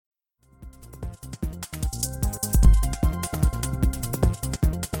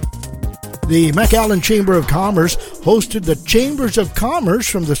The McAllen Chamber of Commerce hosted the Chambers of Commerce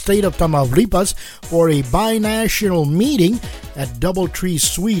from the state of Tamaulipas for a binational meeting at Doubletree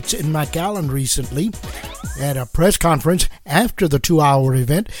Suites in McAllen recently. At a press conference after the 2-hour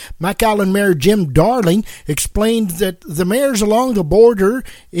event, McAllen Mayor Jim Darling explained that the mayors along the border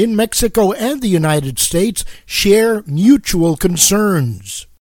in Mexico and the United States share mutual concerns.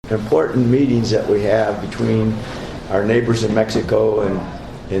 Important meetings that we have between our neighbors in Mexico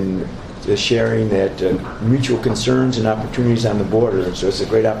and the sharing that mutual concerns and opportunities on the border. And so it's a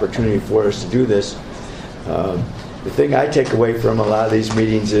great opportunity for us to do this. The thing I take away from a lot of these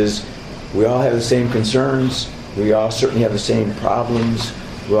meetings is we all have the same concerns. We all certainly have the same problems.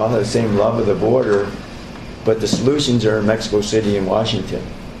 We all have the same love of the border. But the solutions are in Mexico City and Washington.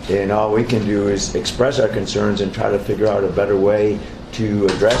 And all we can do is express our concerns and try to figure out a better way to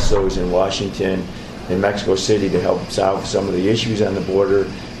address those in Washington and Mexico City to help solve some of the issues on the border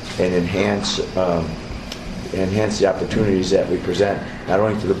and enhance the opportunities that we present, not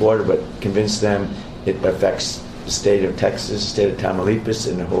only to the border, but convince them it affects the state of Texas, the state of Tamaulipas,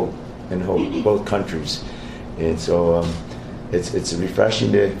 and both countries. And so it's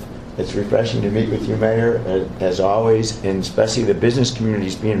refreshing to meet with you, Mayor, as always, and especially the business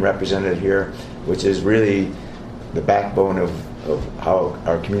communities being represented here, which is really the backbone of how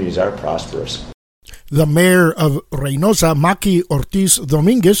our communities are prosperous. The mayor of Reynosa, Maki Ortiz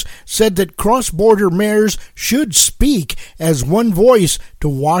Dominguez, said that cross-border mayors should speak as one voice to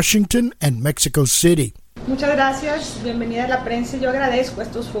Washington and Mexico City. Muchas gracias, bienvenida a la prensa. Yo agradezco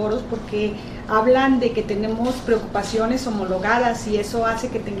estos foros porque hablan de que tenemos preocupaciones homologadas y eso hace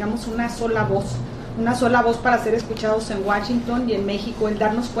que tengamos una sola voz para ser escuchados en Washington y en México, el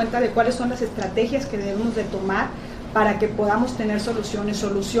darnos cuenta de cuáles son las estrategias que debemos de tomar para que podamos tener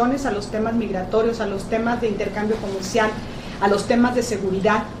soluciones a los temas migratorios, a los temas de intercambio comercial, a los temas de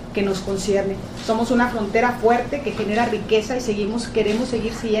seguridad que nos conciernen. Somos una frontera fuerte que genera riqueza y queremos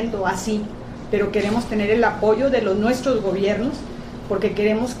seguir siendo así, pero queremos tener el apoyo de nuestros gobiernos porque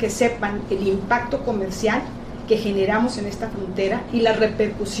queremos que sepan el impacto comercial que generamos en esta frontera y las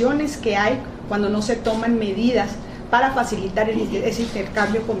repercusiones que hay cuando no se toman medidas para facilitar ese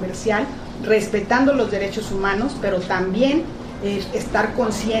intercambio comercial, respetando los derechos humanos, pero también estar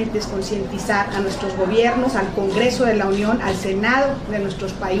concientizar a nuestros gobiernos, al Congreso de la Unión, al Senado de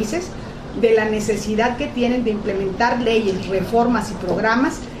nuestros países, de la necesidad que tienen de implementar leyes, reformas y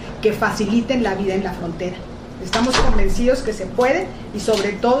programas que faciliten la vida en la frontera. Estamos convencidos que se puede y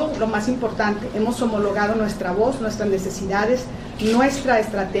sobre todo, lo más importante, hemos homologado nuestra voz, nuestras necesidades, nuestra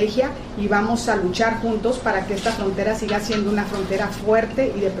estrategia y vamos a luchar juntos para que esta frontera siga siendo una frontera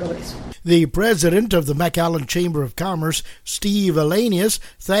fuerte y de progreso. The president of the McAllen Chamber of Commerce, Steve Elanius,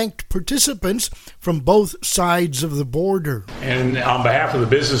 thanked participants from both sides of the border. And on behalf of the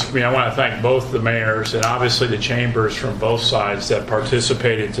business community, I want to thank both the mayors and obviously the chambers from both sides that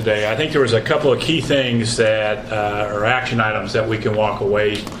participated today. I think there was a couple of key things that are action items that we can walk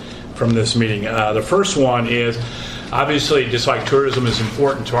away from this meeting. The first one is, obviously, just like tourism is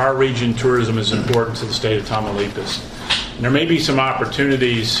important to our region, tourism is important to the state of Tamaulipas. And there may be some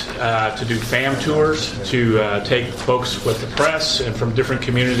opportunities to do FAM tours, to take folks with the press and from different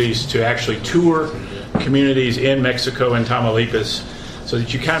communities to actually tour communities in Mexico and Tamaulipas so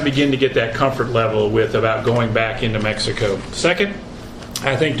that you kind of begin to get that comfort level with about going back into Mexico. Second,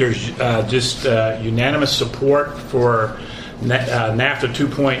 I think there's just unanimous support for NAFTA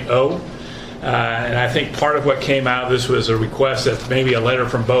 2.0. And I think part of what came out of this was a request that maybe a letter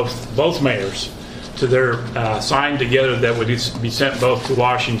from both mayors to their signed together that would be sent both to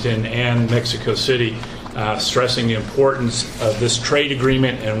Washington and Mexico City, stressing the importance of this trade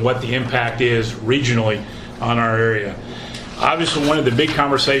agreement and what the impact is regionally on our area. Obviously, one of the big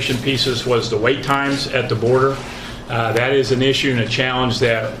conversation pieces was the wait times at the border. That is an issue and a challenge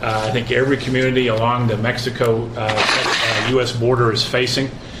that I think every community along the Mexico-U.S. border is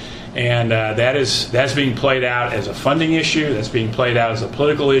facing. And that's being played out as a funding issue. That's being played out as a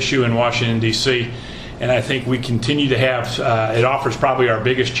political issue in Washington, D.C. And I think we continue to have, it offers probably our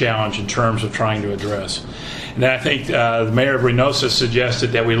biggest challenge in terms of trying to address. And I think the mayor of Reynosa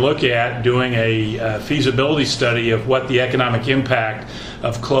suggested that we look at doing a feasibility study of what the economic impact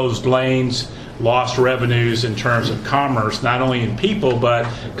of closed lanes, lost revenues in terms of commerce, not only in people, but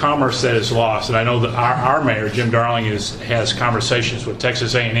commerce that is lost. And I know that our mayor, Jim Darling, has conversations with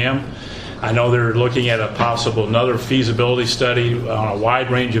Texas A&M. I know they're looking at another feasibility study on a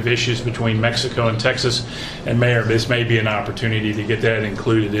wide range of issues between Mexico and Texas. And Mayor, this may be an opportunity to get that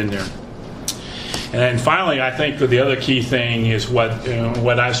included in there. And then finally, I think that the other key thing is what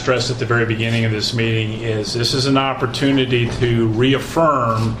I stressed at the very beginning of this meeting is this is an opportunity to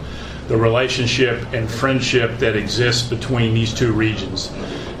reaffirm the relationship and friendship that exists between these two regions.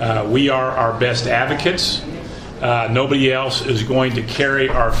 We are our best advocates. Nobody else is going to carry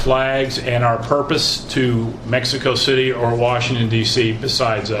our flags and our purpose to Mexico City or Washington, D.C.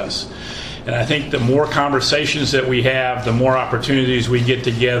 besides us. And I think the more conversations that we have, the more opportunities we get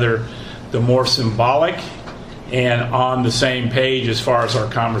together, the more symbolic and on the same page as far as our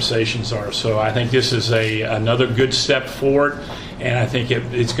conversations are. So I think this is another good step forward, and I think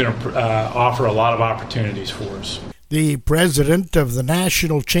it's going to offer a lot of opportunities for us. The president of the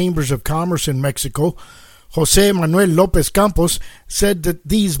National Chambers of Commerce in Mexico, Jose Manuel Lopez Campos, said that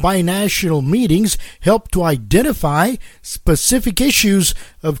these binational meetings help to identify specific issues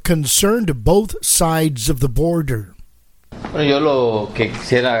of concern to both sides of the border. Bueno, yo lo que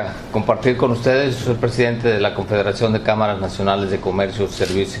quisiera compartir con ustedes, soy presidente de la Confederación de Cámaras Nacionales de Comercio,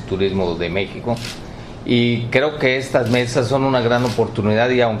 Servicios y Turismo de México, y creo que estas mesas son una gran oportunidad,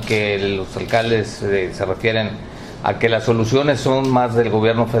 y aunque los alcaldes se refieren a que las soluciones son más del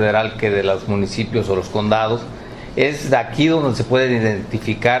gobierno federal que de los municipios o los condados, es de aquí donde se puede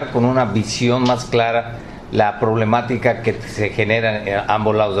identificar con una visión más clara la problemática que se genera en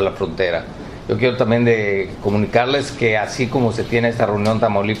ambos lados de la frontera. Yo quiero también comunicarles que así como se tiene esta reunión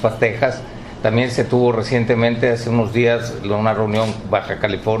Tamaulipas-Texas, también se tuvo recientemente, hace unos días, una reunión Baja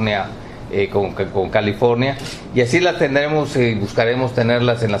California con California, y así la tendremos y buscaremos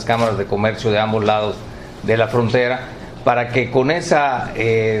tenerlas en las cámaras de comercio de ambos lados de la frontera, para que con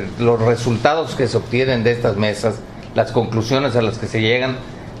los resultados que se obtienen de estas mesas, las conclusiones a las que se llegan,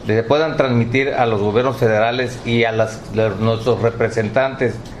 le puedan transmitir a los gobiernos federales y a nuestros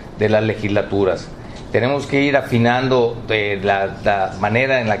representantes de las legislaturas. Tenemos que ir afinando la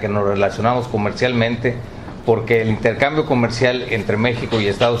manera en la que nos relacionamos comercialmente, porque el intercambio comercial entre México y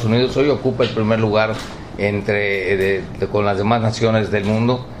Estados Unidos hoy ocupa el primer lugar con las demás naciones del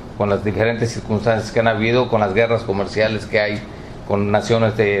mundo, con las diferentes circunstancias que han habido, con las guerras comerciales que hay con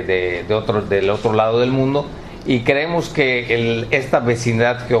naciones del otro lado del mundo, y creemos que esta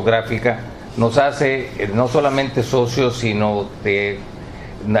vecindad geográfica nos hace no solamente socios y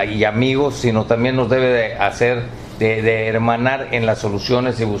amigos, sino también nos debe de hacer de hermanar en las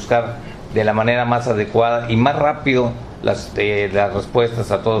soluciones y buscar de la manera más adecuada y más rápido las respuestas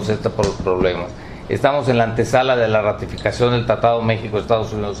a todos estos problemas. Estamos en la antesala de la ratificación del Tratado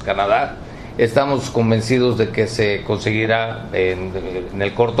México-Estados Unidos-Canadá. Estamos convencidos de que se conseguirá en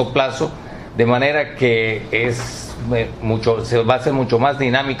el corto plazo, de manera que se va a ser mucho más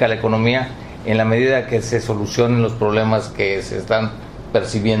dinámica la economía en la medida que se solucionen los problemas que se están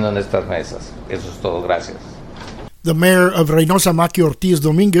percibiendo en estas mesas. Eso es todo. Gracias. The mayor of Reynosa, Maki Ortiz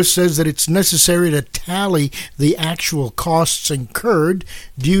Dominguez, says that it's necessary to tally the actual costs incurred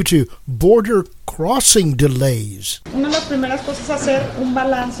due to border crossing delays. Una de las primeras cosas es hacer un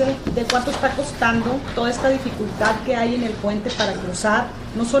balance de cuánto está costando toda esta dificultad que hay en el puente para cruzar,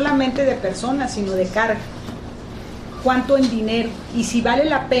 no solamente de personas, sino de carga. Cuánto en dinero, y si vale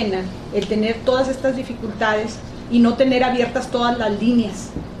la pena el tener todas estas dificultades y no tener abiertas todas las líneas.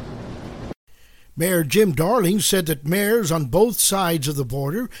 Mayor Jim Darling said that mayors on both sides of the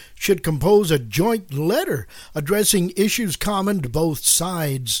border should compose a joint letter addressing issues common to both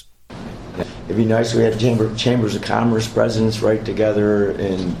sides. It'd be nice if we had chambers of commerce presidents write together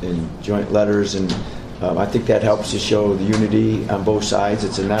in joint letters, and I think that helps to show the unity on both sides.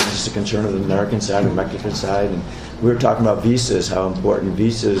 It's not just a concern of the American side or the Mexican side. And we were talking about visas, how important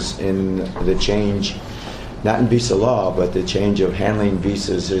visas in the change, not in visa law, but the change of handling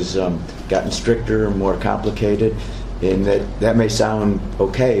visas has gotten stricter and more complicated. And that may sound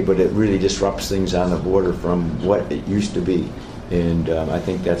okay, but it really disrupts things on the border from what it used to be. And I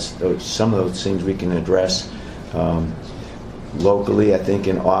think that's some of those things we can address locally, I think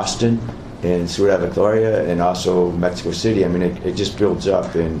in Austin and Ciudad Victoria and also Mexico City. I mean, it just builds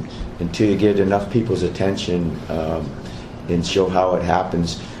up, and until you get enough people's attention and show how it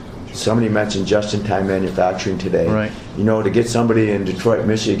happens. Somebody mentioned just-in-time manufacturing today. Right. You know, to get somebody in Detroit,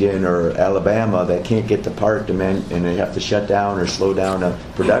 Michigan, or Alabama that can't get the part and they have to shut down or slow down a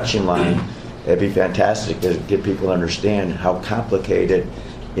production line, it'd be fantastic to get people to understand how complicated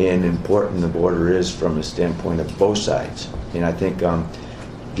and important the border is from a standpoint of both sides. And I think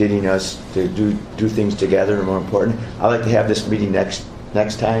getting us to do things together is more important. I'd like to have this meeting next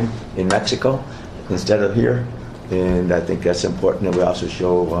time in Mexico instead of here. And I think that's important that we also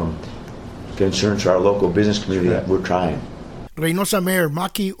show concern to our local business community that we're trying. Reynosa Mayor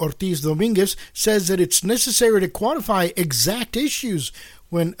Maki Ortiz Dominguez says that it's necessary to quantify exact issues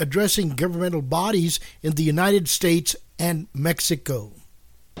when addressing governmental bodies in the United States and Mexico.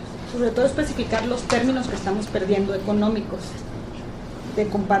 Sobre todo especificar los términos que estamos perdiendo económicos. de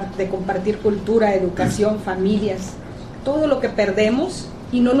compartir cultura, educación, familias, todo lo que perdemos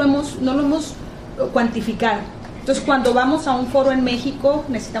y no lo hemos cuantificado. Entonces, cuando vamos a un foro en México,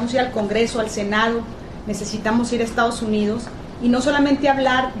 necesitamos ir al Congreso, al Senado, necesitamos ir a Estados Unidos y no solamente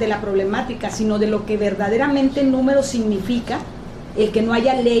hablar de la problemática, sino de lo que verdaderamente en números significa el que no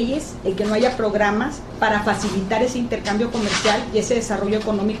haya leyes, el que no haya programas para facilitar ese intercambio comercial y ese desarrollo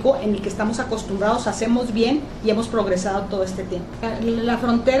económico en el que estamos acostumbrados, hacemos bien y hemos progresado todo este tiempo. La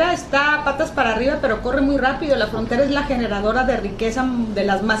frontera está patas para arriba, pero corre muy rápido. La frontera es la generadora de riqueza de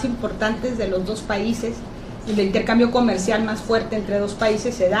las más importantes de los dos países. El intercambio comercial más fuerte entre dos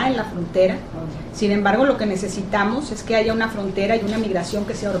países se da en la frontera. Sin embargo, lo que necesitamos es que haya una frontera y una migración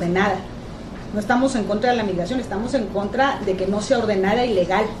que sea ordenada. No estamos en contra de la migración, estamos en contra de que no sea ordenada y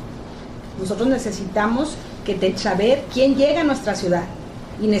legal. Nosotros necesitamos saber quién llega a nuestra ciudad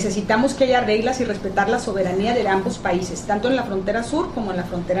y necesitamos que haya reglas y respetar la soberanía de ambos países, tanto en la frontera sur como en la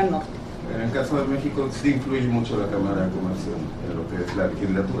frontera norte. En el caso de México sí influye mucho la Cámara de Comercio en lo que es la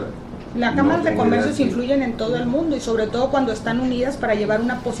legislatura. Las cámaras de comercio influyen en todo el mundo y sobre todo cuando están unidas para llevar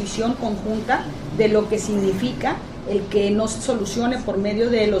una posición conjunta de lo que significa el que no se solucione por medio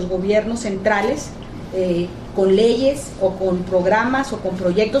de los gobiernos centrales con leyes o con programas o con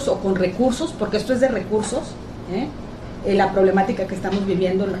proyectos o con recursos, porque esto es de recursos, la problemática que estamos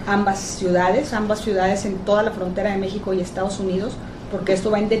viviendo en ambas ciudades en toda la frontera de México y Estados Unidos, porque esto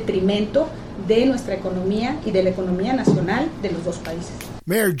va en detrimento de nuestra economía y de la economía nacional de los dos países.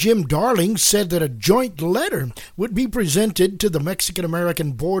 Mayor Jim Darling said that a joint letter would be presented to the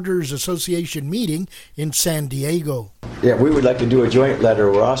Mexican-American Borders Association meeting in San Diego. Yeah, we would like to do a joint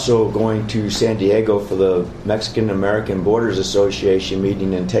letter. We're also going to San Diego for the Mexican-American Borders Association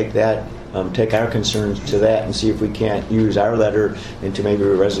meeting and take our concerns to that and see if we can't use our letter into maybe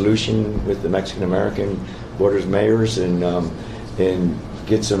a resolution with the Mexican-American Borders mayors and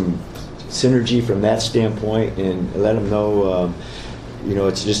get some synergy from that standpoint and let them know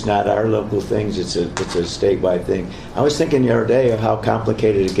it's just not our local things, it's a statewide thing. I was thinking the other day of how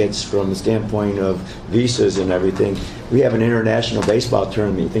complicated it gets from the standpoint of visas and everything. We have an international baseball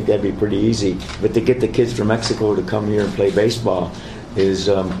tournament. You think that'd be pretty easy, but to get the kids from Mexico to come here and play baseball is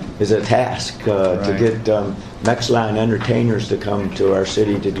a task. To get Mexline entertainers to come to our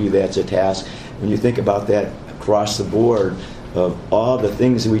city to do that's a task. When you think about that across the board of all the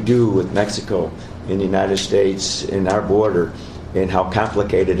things we do with Mexico in the United States in our border, and how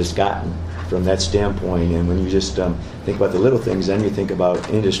complicated it's gotten from that standpoint. And when you just think about the little things, then you think about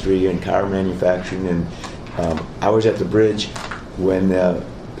industry and car manufacturing. And I was at the bridge when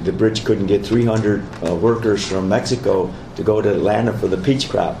the bridge couldn't get 300 workers from Mexico to go to Atlanta for the peach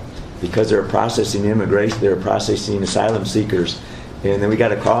crop because they were processing immigration, they were processing asylum seekers. And then we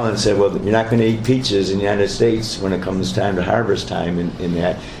got a call and said, well, you're not going to eat peaches in the United States when it comes time to harvest time in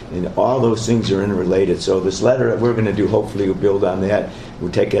that. And all those things are interrelated. So this letter that we're going to do, hopefully we'll build on that.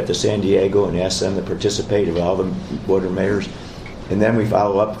 We'll take that to San Diego and ask them to participate with all the border mayors. And then we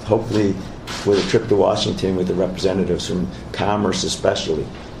follow up, hopefully, with a trip to Washington with the representatives from Commerce especially.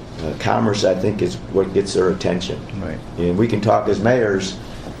 Commerce, I think, is what gets their attention. Right. And we can talk as mayors,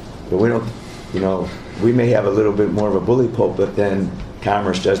 but we don't, we may have a little bit more of a bully pulpit than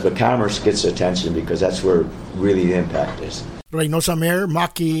Commerce does, but Commerce gets attention because that's where really the impact is. Reynosa Mayor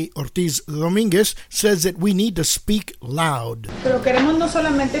Maki Ortiz Dominguez says that we need to speak loud. Pero queremos no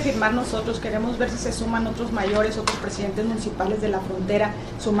solamente firmar nosotros, queremos ver si se suman otros mayores, otros presidentes municipales de la frontera,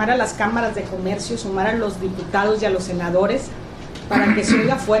 sumar a las cámaras de comercio, sumar a los diputados y a los senadores para que se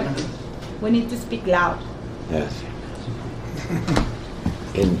oiga fuerte. We need to speak loud. Yes.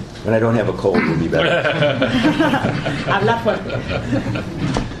 And when I don't have a cold, it'll be better. Habla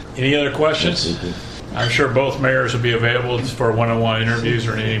fuerte. Any other questions? I'm sure both mayors will be available for one-on-one interviews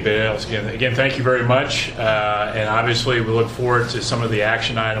or anybody else. Again, thank you very much. And obviously, we look forward to some of the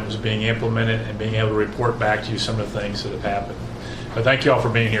action items being implemented and being able to report back to you some of the things that have happened. But thank you all for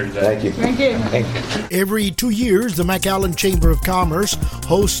being here today. Thank you. Thank you. Thank you. Every 2 years, the McAllen Chamber of Commerce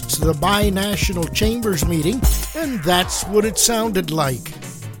hosts the Binational Chambers meeting, and that's what it sounded like.